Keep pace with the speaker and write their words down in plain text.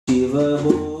Shiva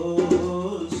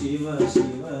bol, Shiva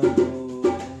Shiva bol.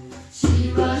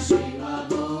 Shiva Shiva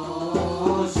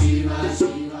bol, Shiva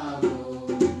Shiva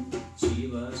bol.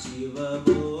 Shiva Shiva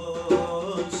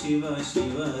bol, Shiva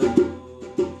Shiva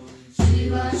bol.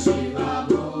 Shiva Shiva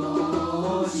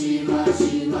bol, Shiva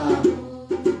Shiva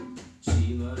bol.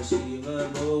 Shiva Shiva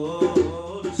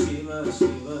bol, Shiva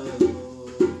Shiva bol.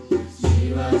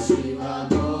 Shiva Shiva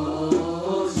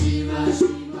bol, Shiva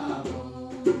Shiva bol.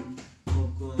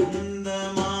 Mukunda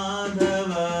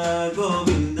Madhava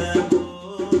Govinda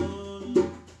bol.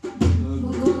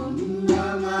 Mukunda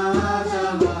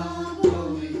Madhava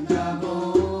Govinda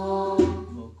bol.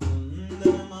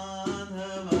 Mukunda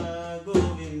Madhava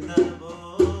Govinda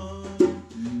bol.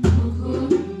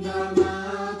 Mukunda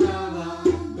Madhava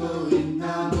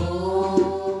Govinda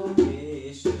bol.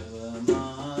 Keshava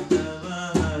Madhava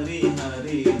Hari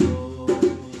Hari bol.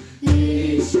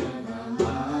 Keshava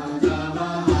Madhava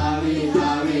Hari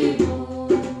Hari bol.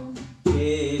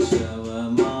 Keshava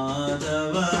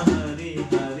Madhava Hari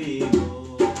Hari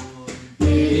bol.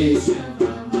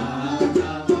 Keshava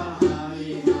Madhava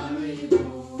Hari Hari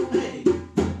bol. Hey!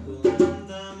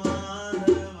 Mukunda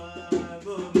Madhava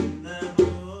Govinda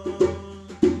bol.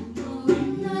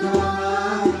 Govinda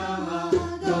Madhava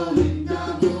Govinda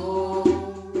bol.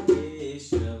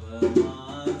 Keshava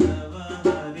Madhava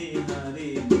Hari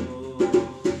Hari bol.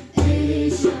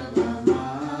 Keshava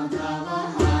Madhava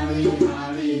Hari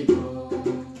Hari bol.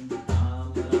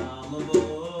 Ram Ram bol,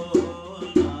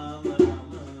 Ram Ram bol.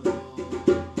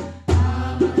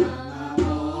 Ram Ram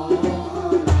bol,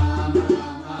 Ram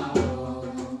Ram bol.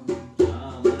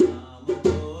 Ram Ram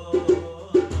bol,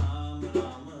 Ram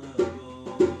Ram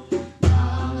bol.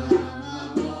 Ram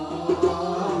Ram bol,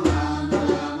 Ram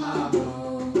Ram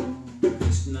bol.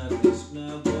 Krishna Krishna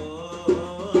bol,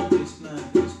 Krishna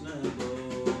Krishna bol.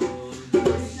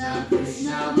 Krishna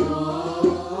Krishna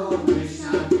bol,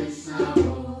 Krishna Krishna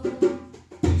bol.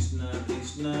 Krishna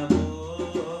Krishna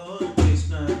bol,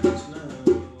 Krishna Krishna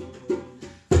bol.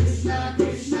 Krishna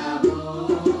Krishna bol,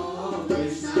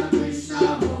 Krishna Krishna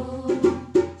bol.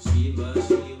 Shiva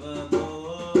Shiva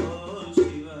bol,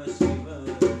 Shiva Shiva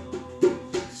bol.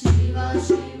 Shiva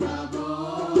Shiva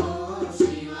bol,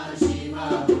 Shiva Shiva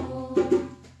bol.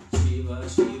 Shiva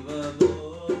Shiva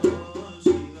bol,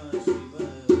 Shiva Shiva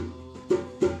bol.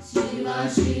 Shiva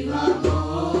Shiva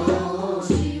bol,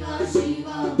 Shiva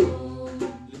Shiva bol.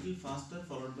 Little faster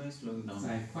followed by slowing down.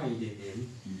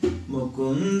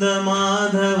 Mukunda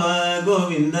Madhava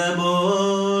Govinda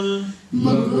bol.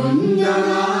 Mukunda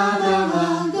Madhava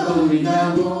Govinda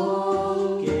bol.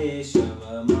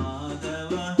 Keshava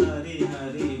Madhava Hari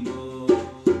Hari bol.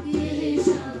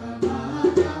 Keshava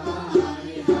Madhava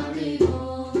Hari Hari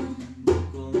bol.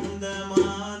 Mukunda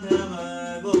Madhava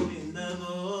Govinda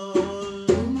bol.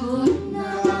 Mukunda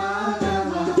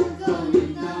Madhava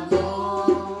Govinda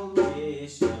bol.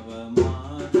 Keshava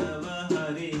Madhava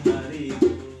Hari Hari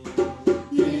bol.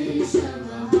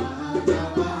 Keshava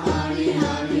Madhava Hari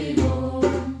Hari bol.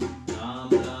 Ram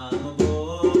Ram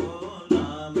bol,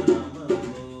 Ram Ram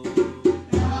bol.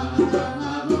 Ram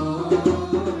Ram bol,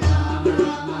 Ram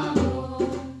Ram bol.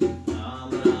 Ram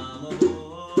Ram bol,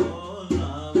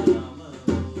 Ram Ram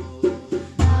bol.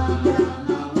 Ram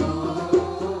Ram bol,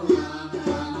 Ram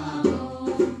Ram bol.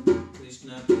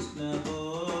 Krishna Krishna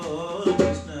bol,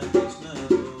 Krishna Krishna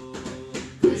bol.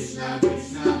 Krishna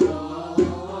Krishna bol,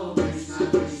 Krishna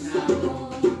Krishna bol.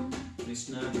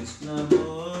 Krishna Krishna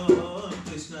bol,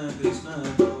 Krishna Krishna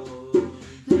bol.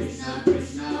 Krishna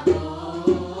Krishna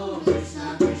bol, Krishna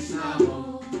Krishna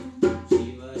bol.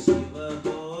 Shiva Shiva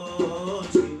bol,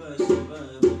 Shiva Shiva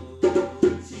bol.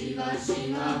 Shiva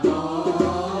Shiva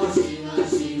bol, Shiva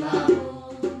Shiva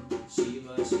bol.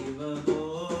 Shiva Shiva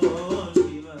bol,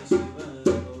 Shiva Shiva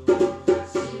bol.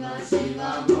 Shiva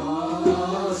Shiva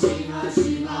bol, Shiva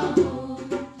Shiva bol.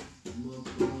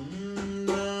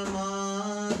 Mukunda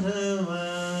Madhava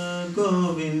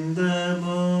Govinda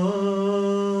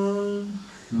bol.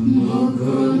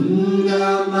 Mukunda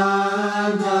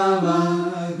Madhava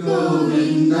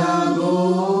Govinda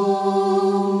bol.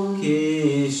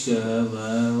 Keshava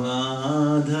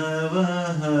Madhava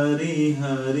Hari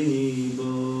Hari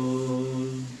bol.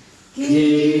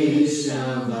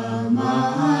 Keshava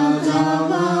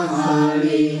Madhava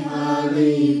Hari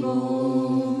Hari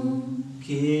bol.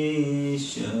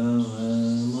 Keshava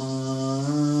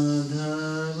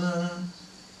Madhava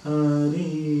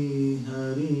Hari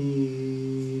Hari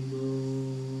bol.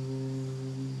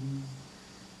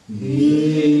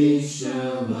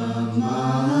 Keshava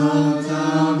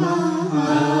Madhava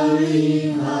Hari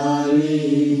Hari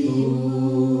bol.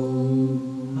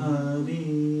 Hari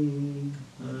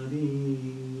Hari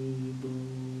bol.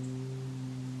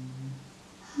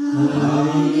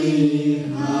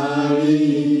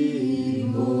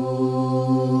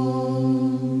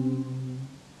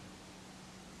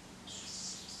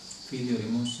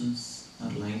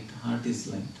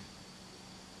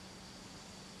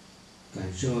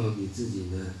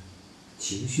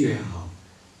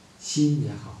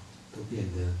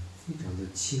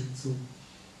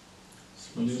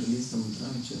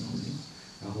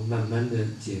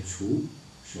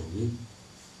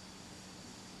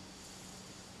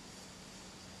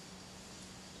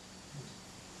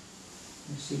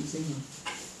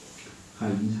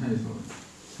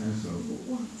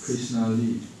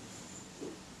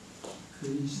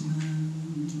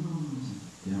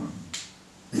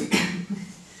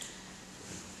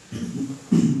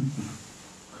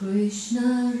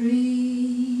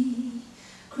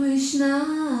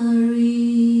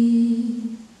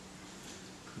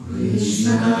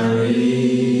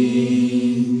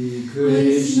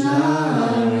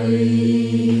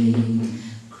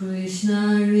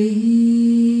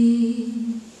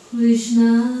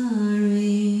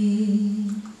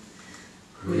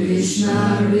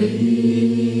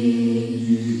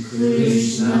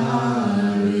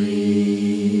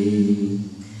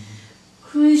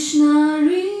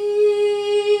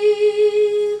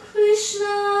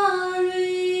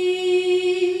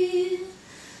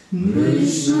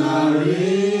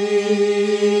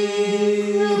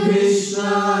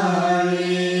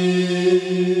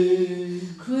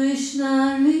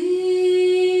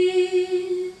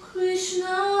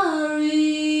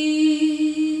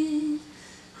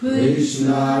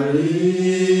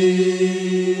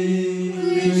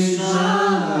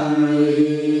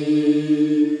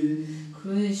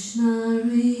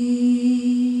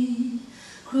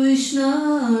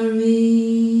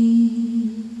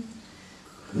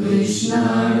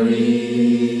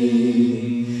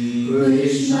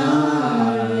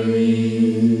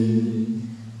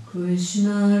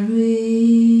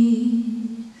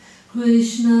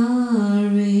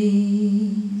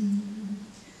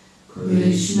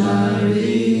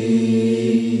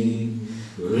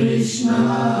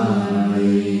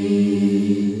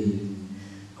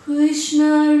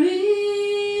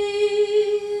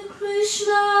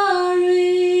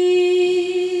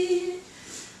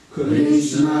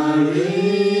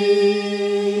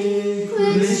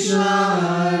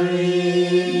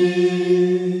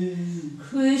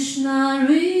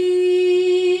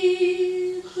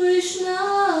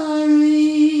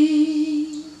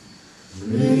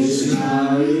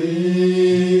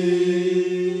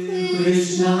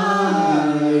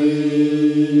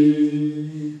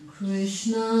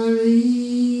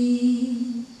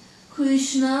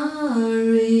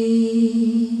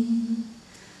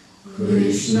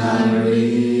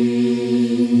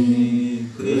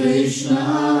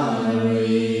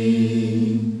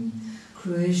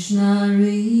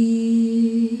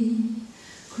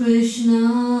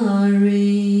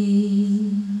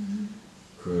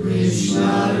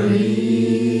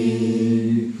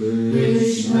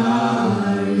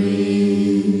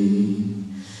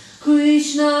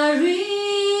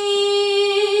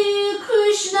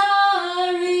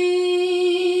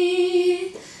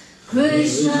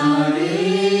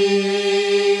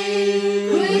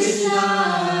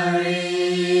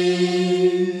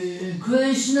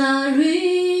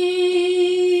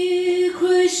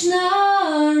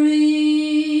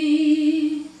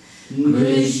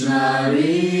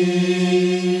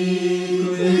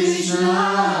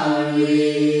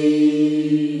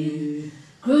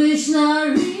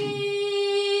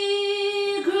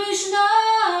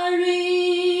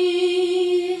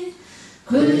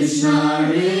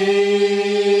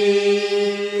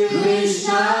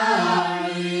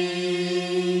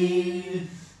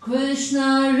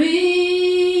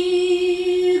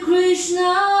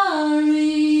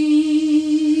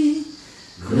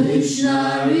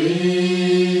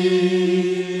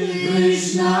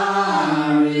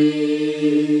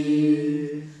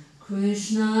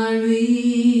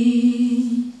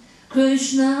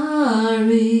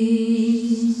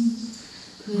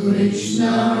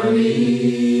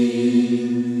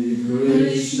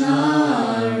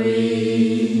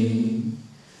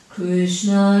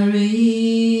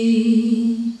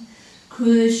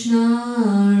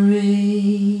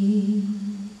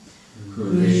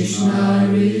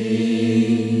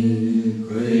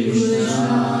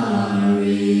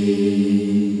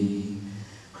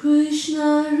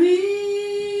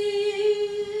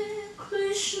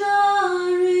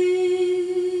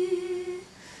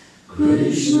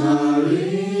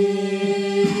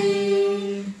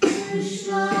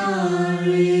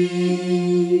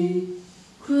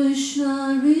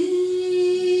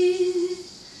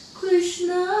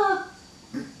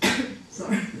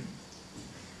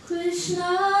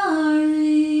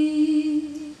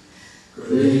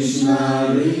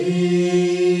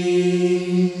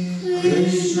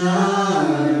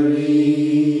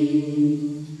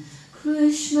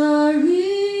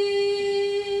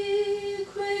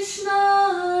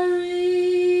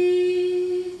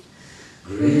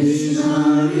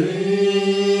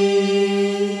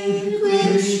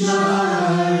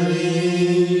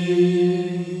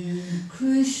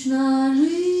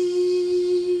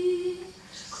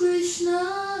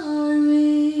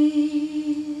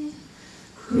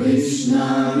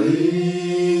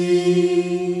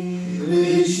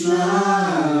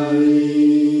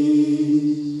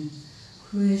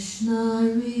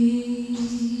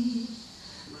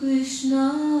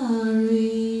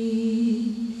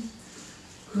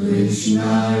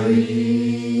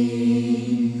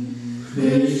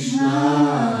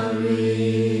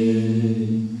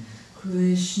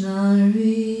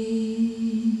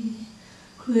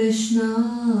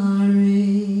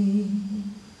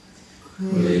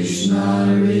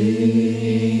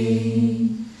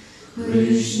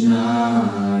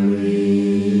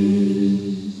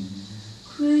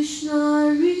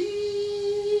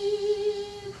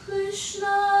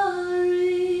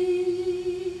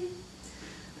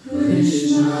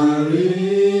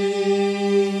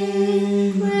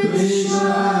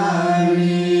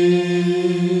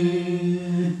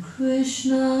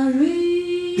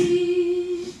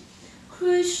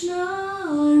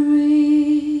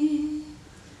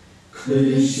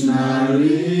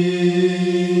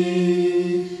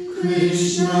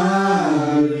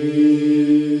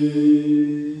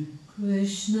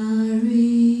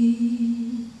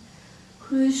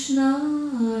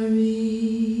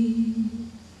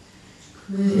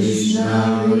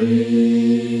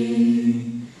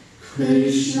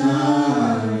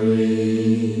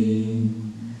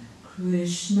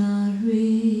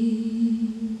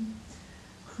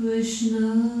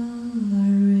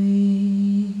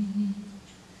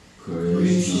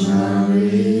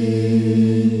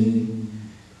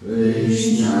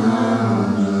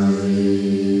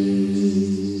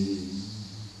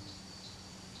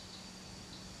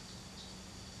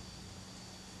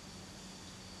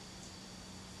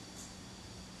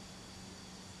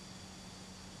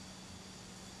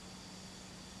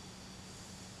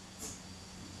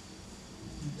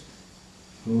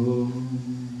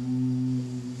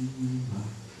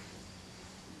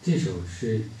 这首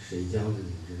是谁教的？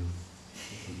你知道吗？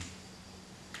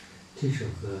这首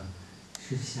歌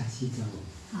是夏曦教的。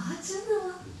啊，真的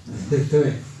吗？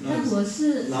对。但我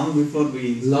是 long before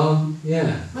we. Long,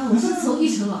 yeah. 那我是从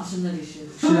一成老师那里学的。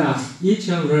是啊，一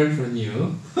成 learn from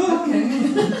you. Okay.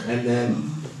 And then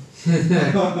现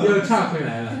在又唱回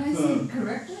来了。 Can I say it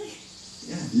correctly?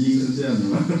 音是这样的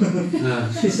吗？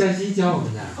是夏曦教我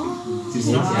们的。哦。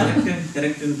 It's not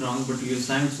correct and wrong, but you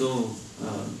sang so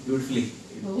beautifully.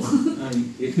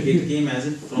 It came as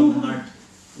if from the heart.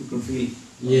 You could feel.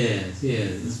 Yes,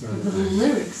 that's right. The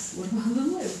lyrics. What about the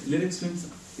lyrics? Lyrics means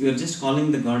you are just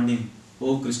calling the God name.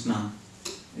 Oh Krishna.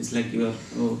 It's like you are.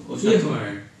 Oh 一会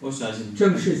儿 Shashikant.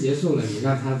 正式结束了，你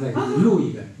让他再给你录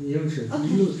一个，你用手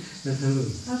机录，让他录。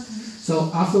Okay.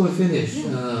 So after we finish,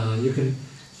 you can.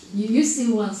 You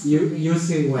sing once. You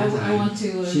sing one I time. want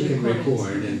to She can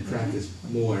record it. and practice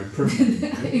more perfect.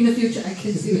 In the future, I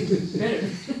can sing it better.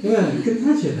 对，跟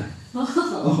他学的。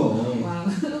Oh, wow.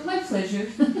 My pleasure.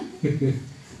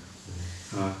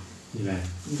 好，你来。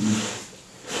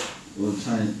我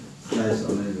唱一首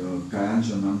那个《感恩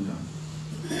全盲讲》。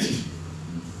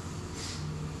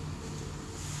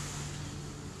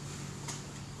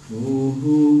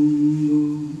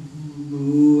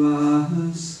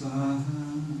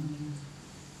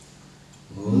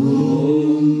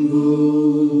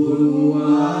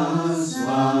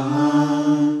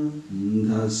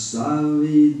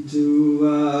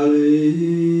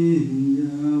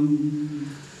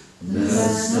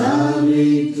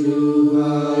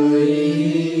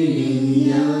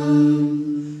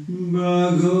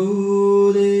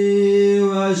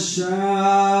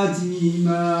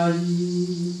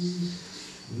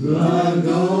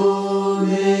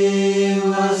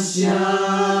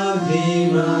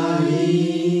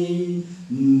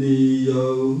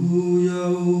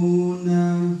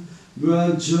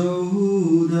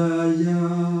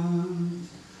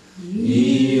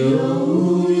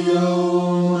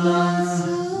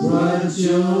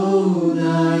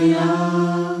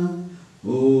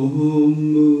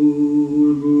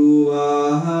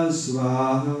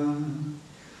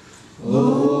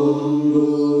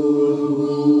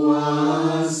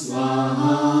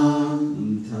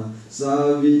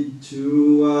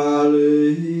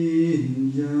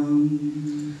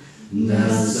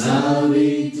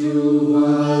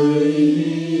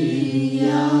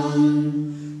Dasaviturvariyam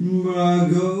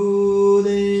Bhargo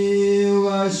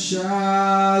Devasya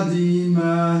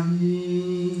Dhimahi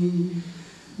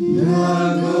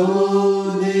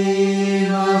Bhargo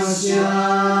Devasya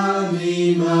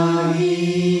Dhimahi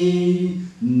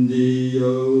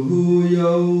Diyo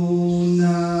Yo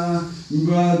Na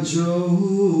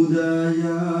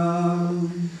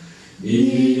Prachodayam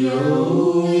Diyo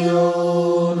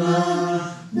Yo Na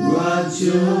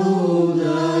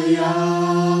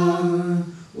Prachodayam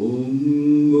Om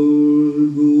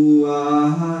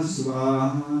Bhurghuvaha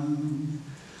Swaha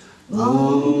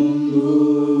Om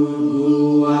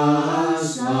Bhurghuvaha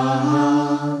Swaha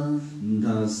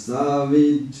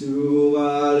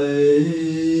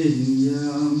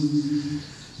Dasaviturvariyam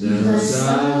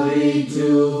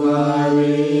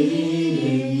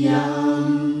Dasaviturvariyam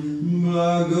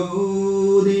Bhargo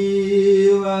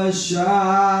Devasya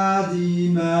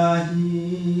Dhimahi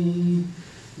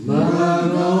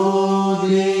Bhargo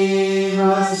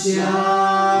Devasya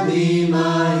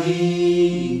Dhimahi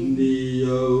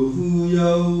Diyo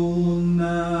Yo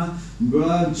Na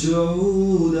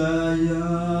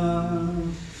Prachodayam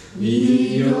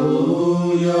Diyo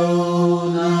Yo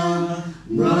Na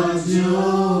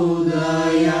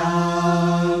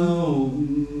Prachodayam Om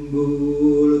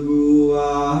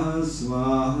Bhurghuvaha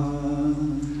Swaha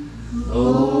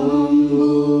Om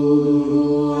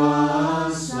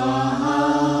Bhurghuvaha Swaha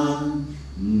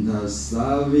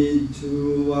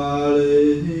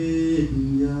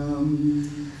Dasaviturvariyam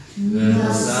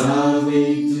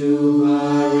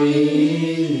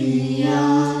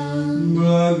Dasaviturvariyam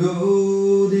Bhargo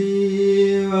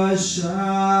Devasya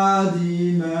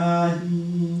Dhimahi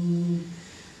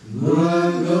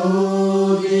Bhargo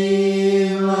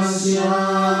Devasya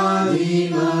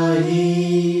Dhimahi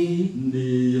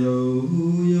Diyo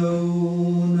Yo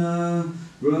Na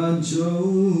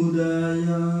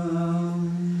Prachodayam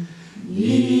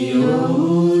Diyo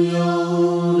Yo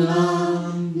Na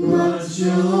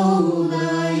Prachodayam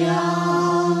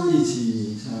一起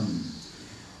唱。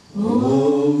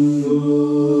 Om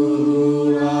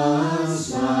Bhurghuvaha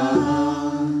Swaha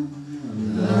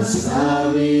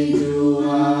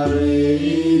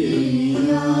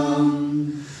Dasaviturvariyam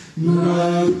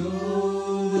Bhargo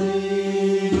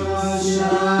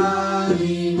Devasya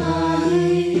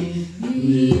Dhimahi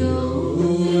Diyo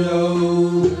Yo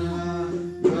Na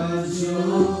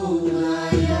Prachodayam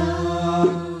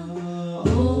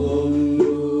Om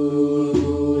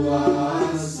Bhurghuvaha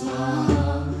Swaha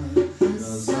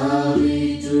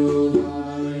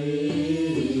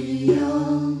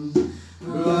Dasaviturvariyam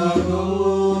Bhargo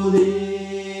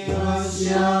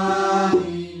Devasya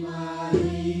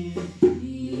Dhimahi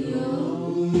Diyo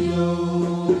Yo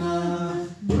Na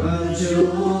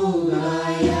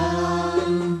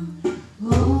Prachodayam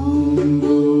Om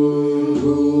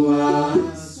Bhurghuvaha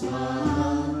Swaha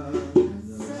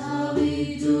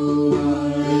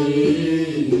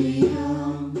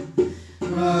Dasaviturvariyam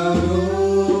Bhargo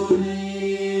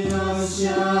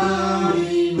Devasya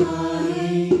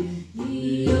Dhimahi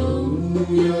Diyo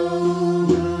Yo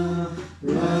Na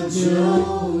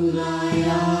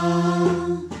Prachodayam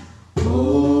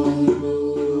Om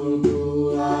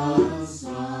Bhurghuvaha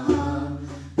Swaha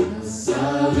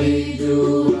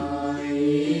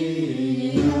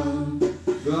Dasaviturvariyam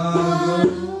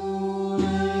Bhargo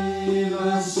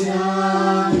Devasya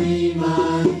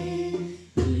Dhimahi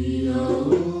Diyo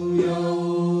Yo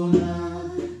Na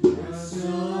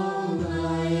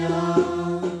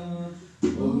Prachodayam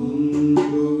Om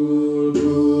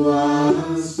Bhurghuvaha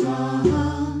Swaha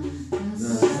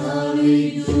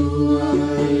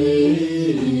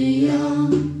Dasaviturvariyam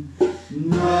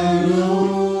Bhargo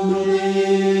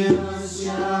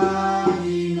Devasya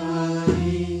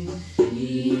Dhimahi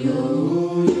Diyo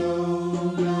Yo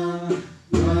Na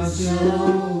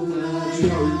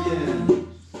Prachodayam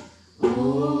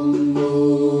Om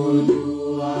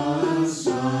Bhurghuvaha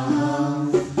Swaha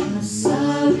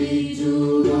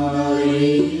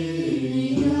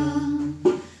Dasaviturvariyam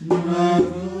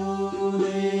Bhargo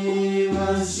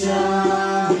Devasya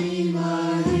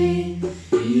Dhimahi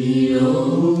Diyo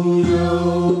Yo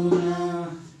Na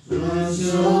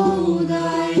Prachodayam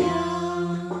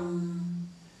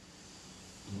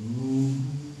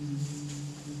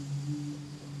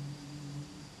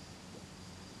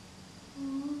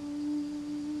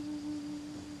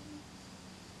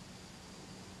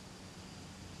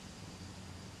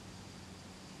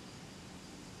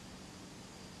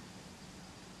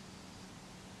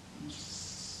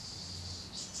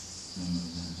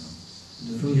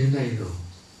中间那一首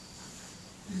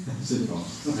睡着了。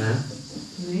啊，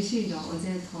没睡着，我在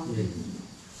讨论。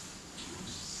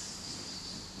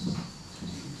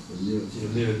有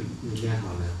没有应该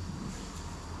好呢？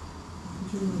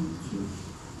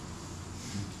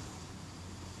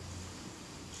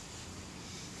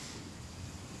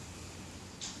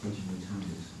好久没唱这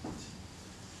首。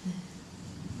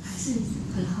还是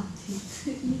很好听，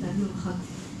依然那么好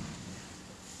听。